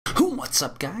What's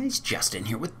up guys, Justin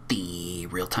here with the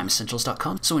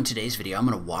realtimeessentials.com. So in today's video, I'm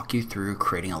going to walk you through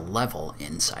creating a level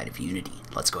inside of Unity.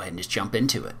 Let's go ahead and just jump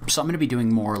into it. So I'm going to be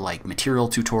doing more like material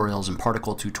tutorials and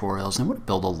particle tutorials, and I want to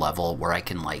build a level where I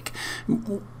can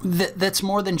that's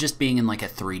more than just being in like a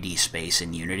 3D space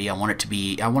in Unity. I want it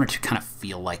to kind of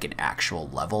feel like an actual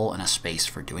level and a space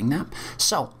for doing that.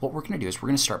 So what we're going to do is we're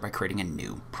going to start by creating a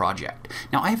new project.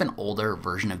 Now I have an older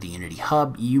version of the Unity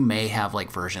Hub. You may have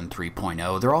like version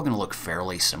 3.0. They're all going to look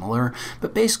fairly similar,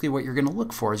 but basically what you're going to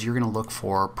look for is you're going to look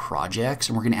for projects,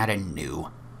 and we're going to add a new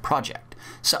project.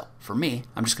 So for me,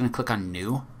 I'm just going to click on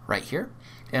new right here,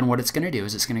 and what it's going to do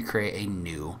is it's going to create a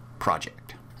new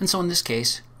project. And so in this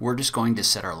case, we're just going to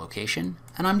set our location,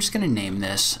 and I'm just going to name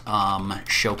this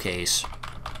showcase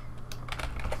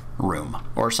room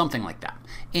or something like that.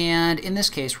 And in this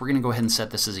case, we're going to go ahead and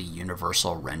set this as a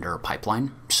universal render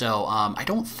pipeline. So I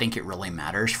don't think it really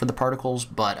matters for the particles,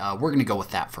 but we're going to go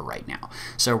with that for right now.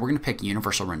 So we're going to pick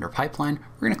universal render pipeline.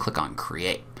 We're going to click on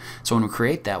create. So when we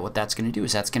create that, what that's going to do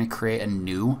is that's going to create a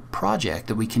new project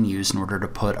that we can use in order to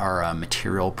put our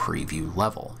material preview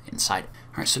level inside.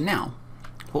 All right, so now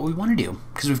what we want to do,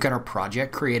 because we've got our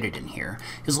project created in here,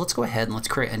 is let's go ahead and let's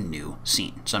create a new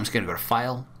scene. So I'm just going to go to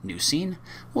File, New Scene.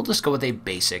 We'll just go with a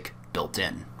basic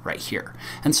built-in right here.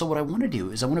 And so what I want to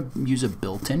do is I want to use a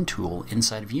built-in tool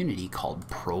inside of Unity called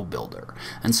ProBuilder.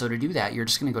 And so to do that, you're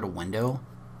just going to go to Window,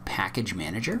 Package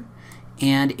Manager,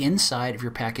 and inside of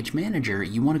your Package Manager,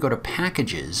 you want to go to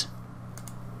Packages,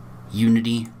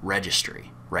 Unity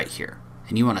Registry right here.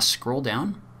 And you want to scroll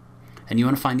down, and you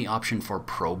want to find the option for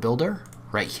ProBuilder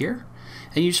right here,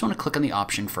 and you just want to click on the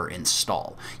option for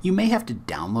install. You may have to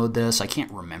download this, I can't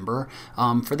remember.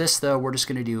 For this though, we're just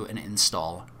going to do an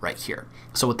install right here.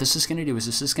 So what this is going to do is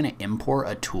this is going to import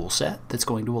a tool set that's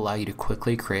going to allow you to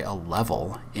quickly create a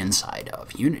level inside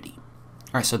of Unity.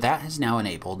 All right, so that has now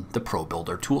enabled the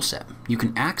ProBuilder toolset. You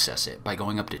can access it by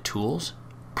going up to Tools,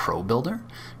 ProBuilder.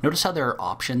 Notice how there are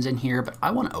options in here, but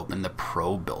I want to open the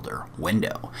ProBuilder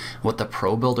window. What the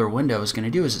ProBuilder window is going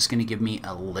to do is it's going to give me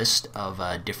a list of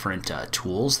different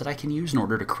tools that I can use in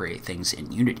order to create things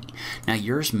in Unity. Now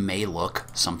yours may look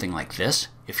something like this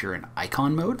if you're in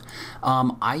icon mode.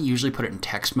 I usually put it in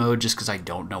text mode just because I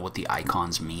don't know what the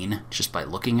icons mean just by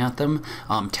looking at them.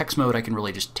 Text mode, I can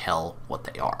really just tell what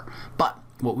they are. But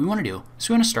what we want to do is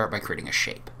we want to start by creating a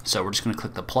shape. So we're just going to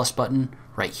click the plus button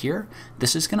right here.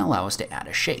 This is going to allow us to add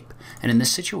a shape. And in this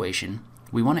situation,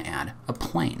 we want to add a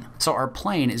plane. So our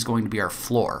plane is going to be our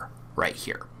floor right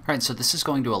here. All right, so this is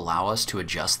going to allow us to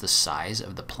adjust the size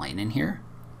of the plane in here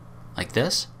like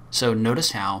this. So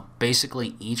notice how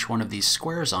basically each one of these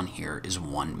squares on here is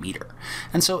 1 meter.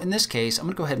 And so in this case, I'm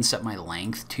going to go ahead and set my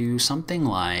length to something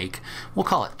like, we'll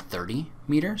call it 30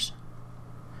 meters.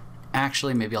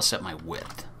 Actually, maybe I'll set my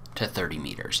width to 30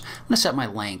 meters. I'm going to set my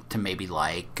length to maybe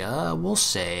like, we'll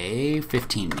say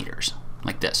 15 meters,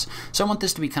 like this. So I want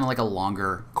this to be kind of like a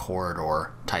longer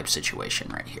corridor type situation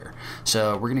right here.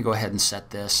 So we're going to go ahead and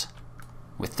set this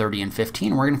with 30 and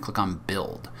 15. We're going to click on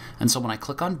Build. And so when I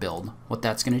click on Build, what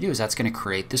that's going to do is that's going to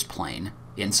create this plane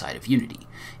inside of Unity.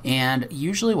 And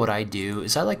usually what I do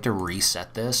is I like to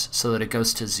reset this so that it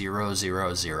goes to 0,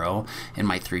 0, 0 in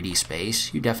my 3D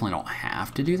space. You definitely don't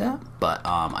have to do that, but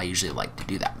I usually like to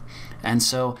do that. And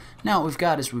so now what we've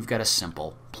got is we've got a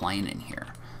simple plane in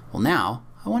here. Well, now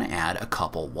I want to add a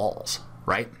couple walls,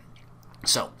 right?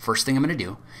 So first thing I'm going to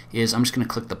do is I'm just going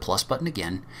to click the plus button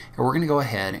again, and we're going to go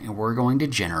ahead and we're going to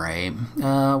generate,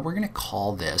 we're going to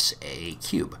call this a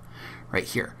cube right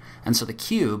here. And so the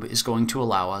cube is going to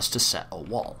allow us to set a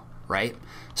wall, right?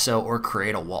 So, or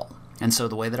create a wall. And so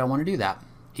the way that I want to do that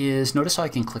is notice how I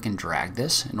can click and drag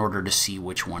this in order to see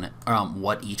which one,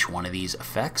 what each one of these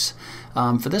affects.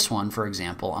 For this one, for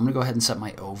example, I'm going to go ahead and set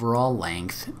my overall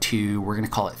length to, we're going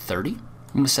to call it 30.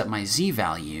 I'm going to set my Z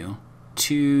value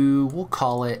to, we'll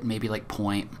call it maybe like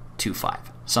 0.25,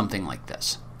 something like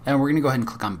this. And we're going to go ahead and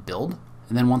click on Build.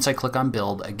 And then once I click on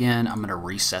Build, again, I'm going to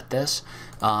reset this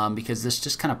because this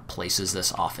just kind of places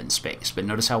this off in space. But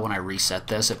notice how when I reset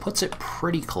this, it puts it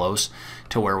pretty close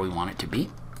to where we want it to be.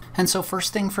 And so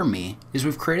first thing for me is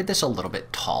we've created this a little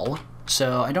bit tall.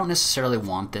 So I don't necessarily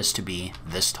want this to be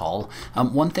this tall.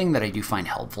 One thing that I do find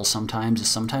helpful sometimes is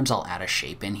sometimes I'll add a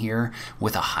shape in here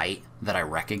with a height that I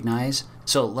recognize.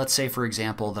 So let's say, for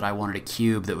example, that I wanted a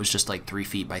cube that was just like 3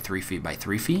 feet by 3 feet by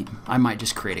 3 feet. I might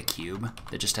just create a cube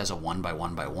that just has a 1 by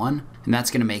 1 by 1, and that's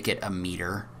going to make it a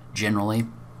meter generally.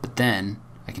 But then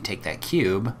I can take that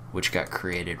cube, which got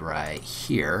created right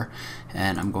here,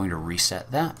 and I'm going to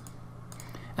reset that.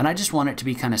 And I just want it to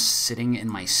be kind of sitting in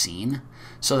my scene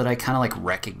so that I kind of like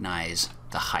recognize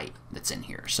the height that's in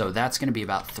here. So that's going to be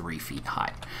about 3 feet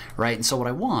high, right? And so what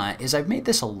I want is I've made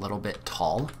this a little bit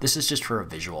tall. This is just for a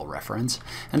visual reference.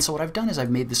 And so what I've done is I've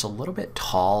made this a little bit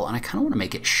tall, and I kind of want to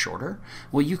make it shorter.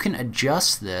 Well, you can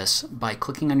adjust this by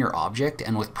clicking on your object,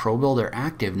 and with ProBuilder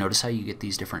active, notice how you get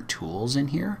these different tools in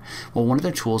here. Well, one of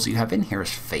the tools that you have in here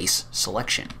is face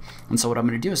selection. And so what I'm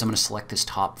going to do is I'm going to select this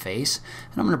top face,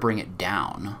 and I'm going to bring it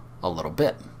down a little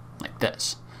bit like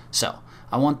this. So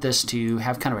I want this to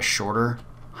have kind of a shorter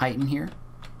height in here,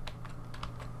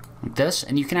 like this,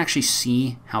 and you can actually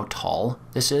see how tall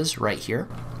this is right here.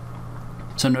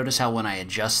 So notice how when I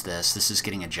adjust this, this is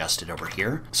getting adjusted over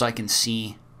here, so I can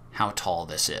see how tall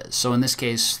this is. So in this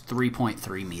case,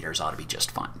 3.3 meters ought to be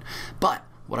just fine. But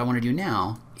what I want to do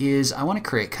now is I want to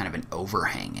create kind of an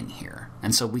overhang in here.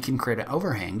 And so we can create an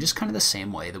overhang just kind of the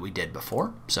same way that we did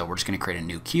before. So we're just going to create a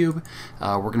new cube.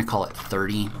 We're going to call it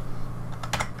 30.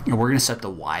 And we're going to set the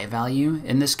Y value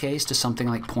in this case to something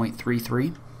like 0.33.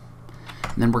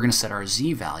 And then we're going to set our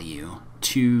Z value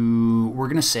to, we're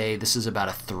going to say this is about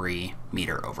a 3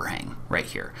 meter overhang right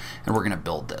here. And we're going to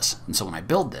build this. And so when I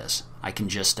build this, I can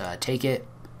just take it,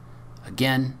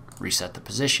 again, reset the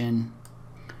position.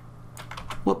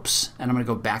 Whoops. And I'm going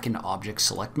to go back into object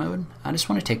select mode. I just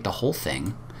want to take the whole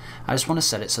thing. I just want to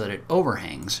set it so that it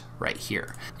overhangs right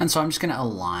here. And so I'm just going to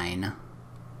align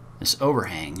this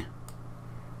overhang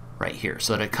right here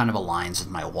so that it kind of aligns with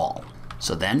my wall.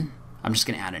 So then I'm just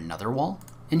going to add another wall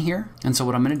in here. And so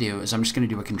what I'm going to do is I'm just going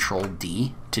to do a Control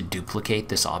D to duplicate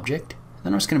this object.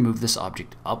 Then I'm just going to move this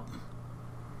object up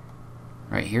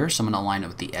right here. So I'm going to align it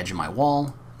with the edge of my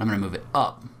wall. I'm going to move it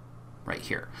up right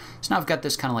here. So now I've got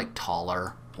this kind of like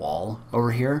taller wall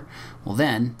over here. Well,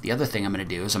 then the other thing I'm going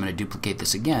to do is I'm going to duplicate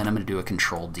this again. I'm going to do a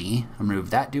Control D. I'm going to move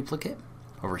that duplicate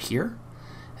over here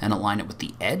and align it with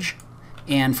the edge.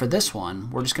 And for this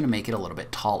one, we're just going to make it a little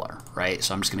bit taller, right?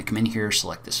 So I'm just going to come in here,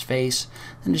 select this face,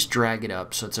 and just drag it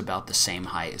up so it's about the same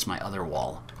height as my other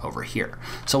wall over here.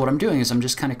 So what I'm doing is I'm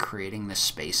just kind of creating this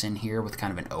space in here with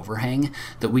kind of an overhang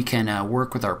that we can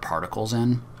work with our particles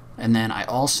in. And then I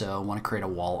also want to create a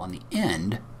wall on the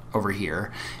end over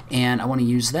here, and I want to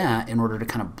use that in order to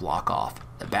kind of block off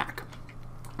the back.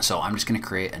 So I'm just going to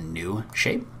create a new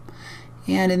shape.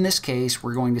 And in this case,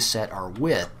 we're going to set our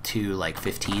width to like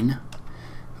 15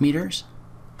 meters.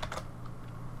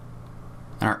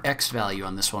 And our X value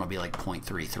on this one will be like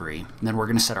 0.33. And then we're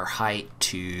going to set our height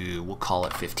to, we'll call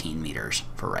it 15 meters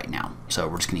for right now. So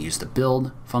we're just going to use the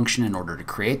build function in order to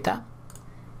create that.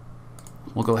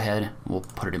 We'll go ahead, we'll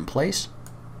put it in place.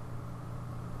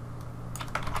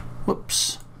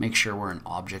 Whoops, make sure we're in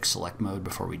object select mode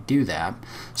before we do that.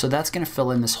 So that's going to fill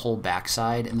in this whole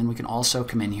backside, and then we can also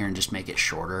come in here and just make it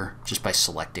shorter just by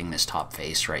selecting this top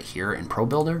face right here in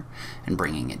ProBuilder and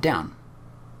bringing it down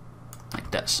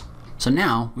like this. So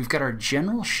now we've got our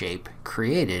general shape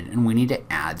created, and we need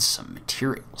to add some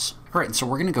materials. All right, so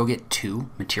we're going to go get 2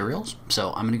 materials. So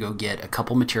I'm going to go get a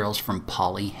couple materials from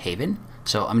Polyhaven.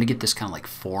 So I'm going to get this kind of like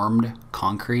formed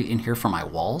concrete in here for my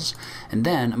walls, and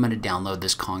then I'm going to download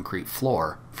this concrete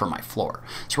floor for my floor.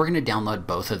 So we're going to download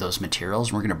both of those materials,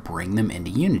 and we're going to bring them into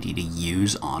Unity to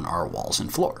use on our walls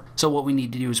and floor. So what we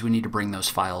need to do is we need to bring those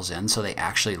files in so they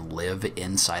actually live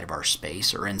inside of our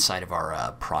space or inside of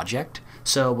our project.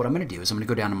 So what I'm going to do is I'm going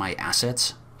to go down to my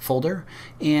assets folder,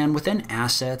 and within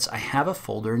assets I have a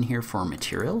folder in here for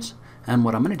materials. And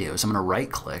what I'm going to do is I'm going to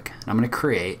right click and I'm going to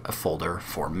create a folder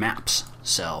for maps.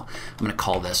 So I'm going to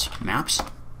call this maps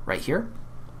right here.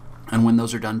 And when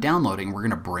those are done downloading, we're going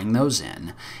to bring those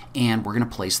in and we're going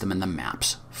to place them in the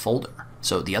maps folder.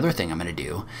 So the other thing I'm going to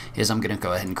do is I'm going to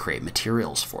go ahead and create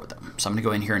materials for them. So I'm going to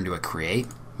go in here and do a create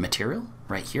material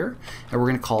right here. And we're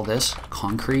going to call this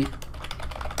concrete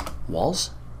walls.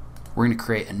 We're going to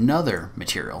create another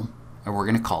material and we're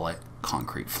going to call it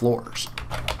concrete floors.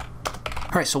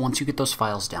 All right, so once you get those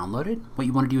files downloaded, what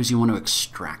you want to do is you want to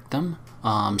extract them.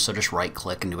 So just right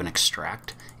click and do an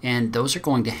extract. And those are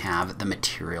going to have the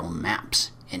material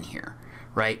maps in here,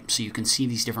 right? So you can see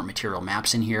these different material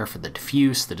maps in here for the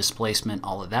diffuse, the displacement,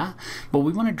 all of that. But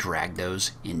we want to drag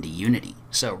those into Unity.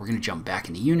 So we're going to jump back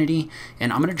into Unity,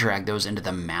 and I'm going to drag those into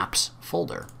the maps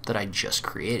folder that I just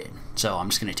created. So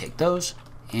I'm just going to take those,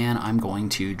 and I'm going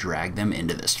to drag them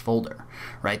into this folder,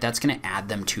 right? That's going to add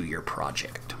them to your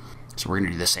project. So we're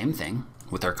going to do the same thing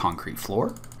with our concrete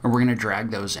floor, and we're going to drag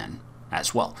those in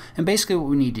as well. And basically what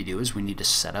we need to do is we need to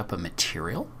set up a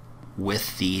material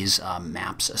with these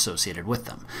maps associated with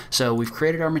them. So we've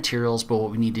created our materials, but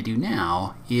what we need to do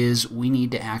now is we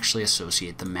need to actually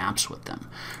associate the maps with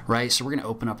them, right? So we're going to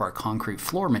open up our concrete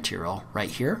floor material right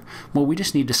here. Well, we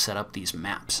just need to set up these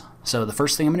maps. So the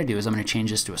first thing I'm going to do is I'm going to change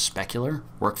this to a specular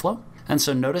workflow. And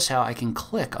so notice how I can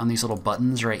click on these little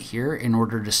buttons right here in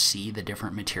order to see the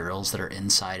different materials that are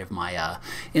inside of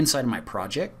my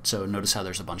project. So notice how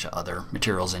there's a bunch of other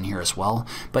materials in here as well.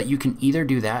 But you can either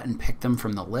do that and pick them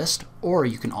from the list, or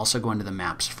you can also go into the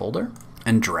maps folder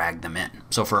and drag them in.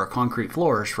 So for our concrete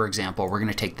floors, for example, we're going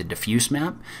to take the diffuse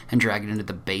map and drag it into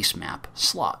the base map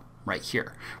slot right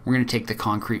here. We're going to take the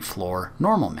concrete floor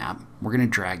normal map, we're going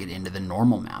to drag it into the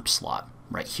normal map slot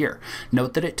right here.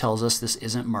 Note that it tells us this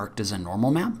isn't marked as a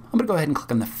normal map. I'm going to go ahead and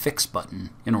click on the fix button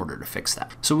in order to fix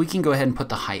that. So we can go ahead and put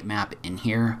the height map in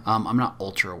here. I'm not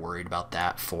ultra worried about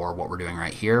that for what we're doing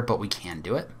right here, but we can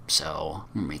do it. So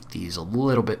I'm going to make these a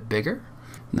little bit bigger.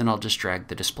 And then I'll just drag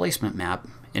the displacement map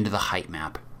into the height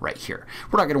map right here.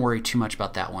 We're not going to worry too much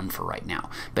about that one for right now.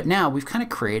 But now we've kind of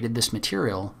created this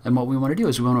material, and what we want to do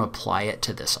is we want to apply it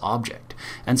to this object.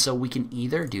 And so we can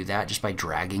either do that just by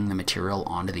dragging the material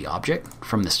onto the object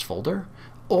from this folder,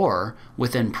 or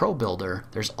within ProBuilder,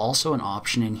 there's also an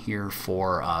option in here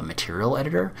for material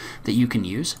editor that you can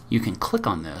use. You can click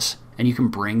on this and you can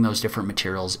bring those different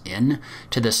materials in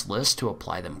to this list to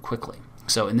apply them quickly.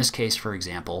 So in this case, for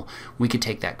example, we could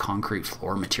take that concrete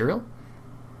floor material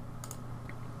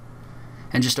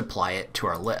and just apply it to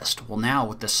our list. Well, now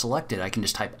with this selected, I can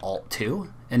just type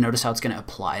Alt-2 and notice how it's going to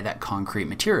apply that concrete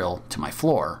material to my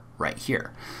floor right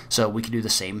here. So we could do the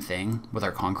same thing with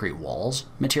our concrete walls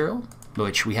material,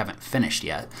 which we haven't finished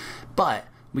yet, but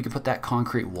we could put that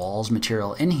concrete walls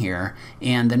material in here,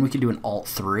 and then we could do an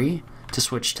Alt-3 to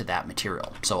switch to that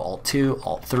material. So Alt-2,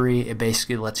 Alt-3, it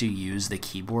basically lets you use the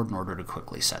keyboard in order to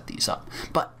quickly set these up.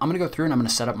 But I'm going to go through and I'm going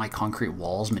to set up my concrete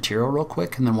walls material real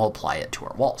quick, and then we'll apply it to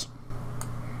our walls.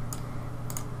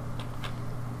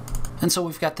 And so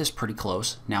we've got this pretty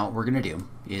close. Now what we're going to do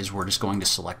is we're just going to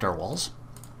select our walls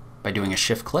by doing a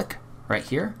shift click right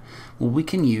here. Well, we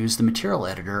can use the material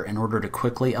editor in order to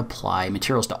quickly apply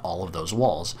materials to all of those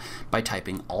walls by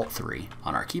typing Alt-3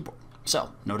 on our keyboard.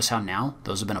 So notice how now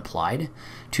those have been applied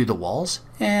to the walls,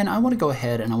 and I want to go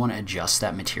ahead and I want to adjust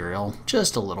that material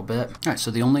just a little bit. All right, so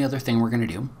the only other thing we're going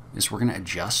to do is we're going to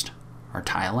adjust our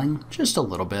tiling just a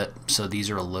little bit. So these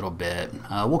are a little bit,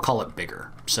 we'll call it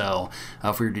bigger. So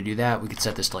if we were to do that, we could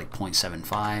set this to like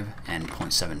 0.75 and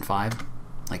 0.75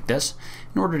 like this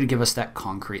in order to give us that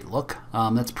concrete look.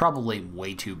 That's probably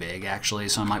way too big actually,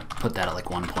 so I might put that at like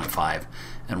 1.5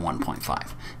 and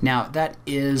 1.5. Now that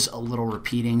is a little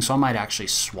repeating, so I might actually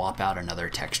swap out another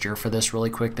texture for this really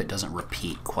quick that doesn't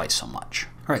repeat quite so much.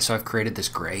 All right, so I've created this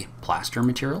gray plaster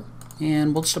material,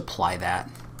 and we'll just apply that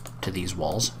to these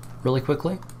walls really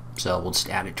quickly. So we'll just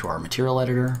add it to our material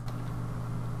editor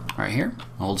right here.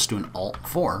 And we'll just do an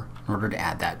Alt-4 in order to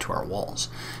add that to our walls.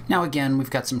 Now again, we've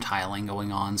got some tiling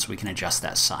going on, so we can adjust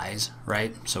that size,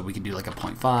 right? So we can do like a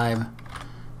 0.5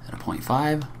 and a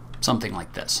 0.5, something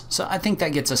like this. So I think that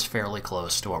gets us fairly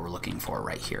close to what we're looking for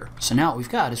right here. So now what we've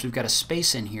got is we've got a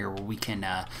space in here where we can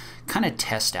kind of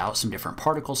test out some different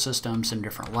particle systems, some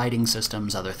different lighting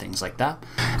systems, other things like that.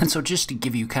 And so just to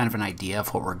give you kind of an idea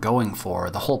of what we're going for,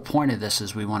 the whole point of this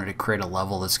is we wanted to create a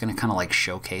level that's going to kind of like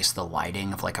showcase the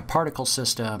lighting of like a particle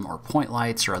system or point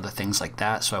lights or other things like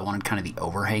that. So I wanted kind of the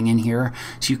overhang in here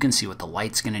so you can see what the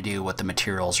light's going to do, what the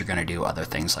materials are going to do, other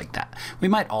things like that. We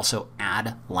might also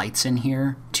add lights in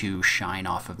here to shine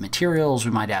off of materials.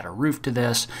 We might add a roof to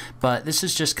this, but this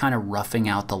is just kind of roughing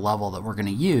out the level that we're going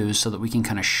to use so that we can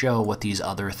kind of show what these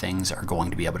other things are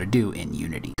going to be able to do in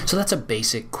Unity. So that's a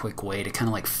basic quick way to kind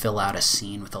of like fill out a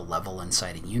scene with a level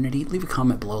inside of Unity. Leave a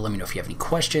comment below, let me know if you have any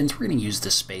questions. We're going to use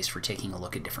this space for taking a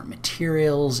look at different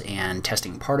materials and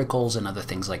testing particles and other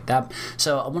things like that.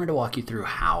 So I wanted to walk you through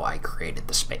how I created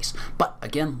the space. But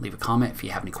again, leave a comment if you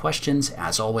have any questions.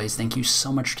 As always, thank you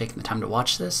so much for taking the time to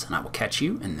watch this, and I will catch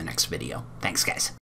you in the next video. Thanks, guys.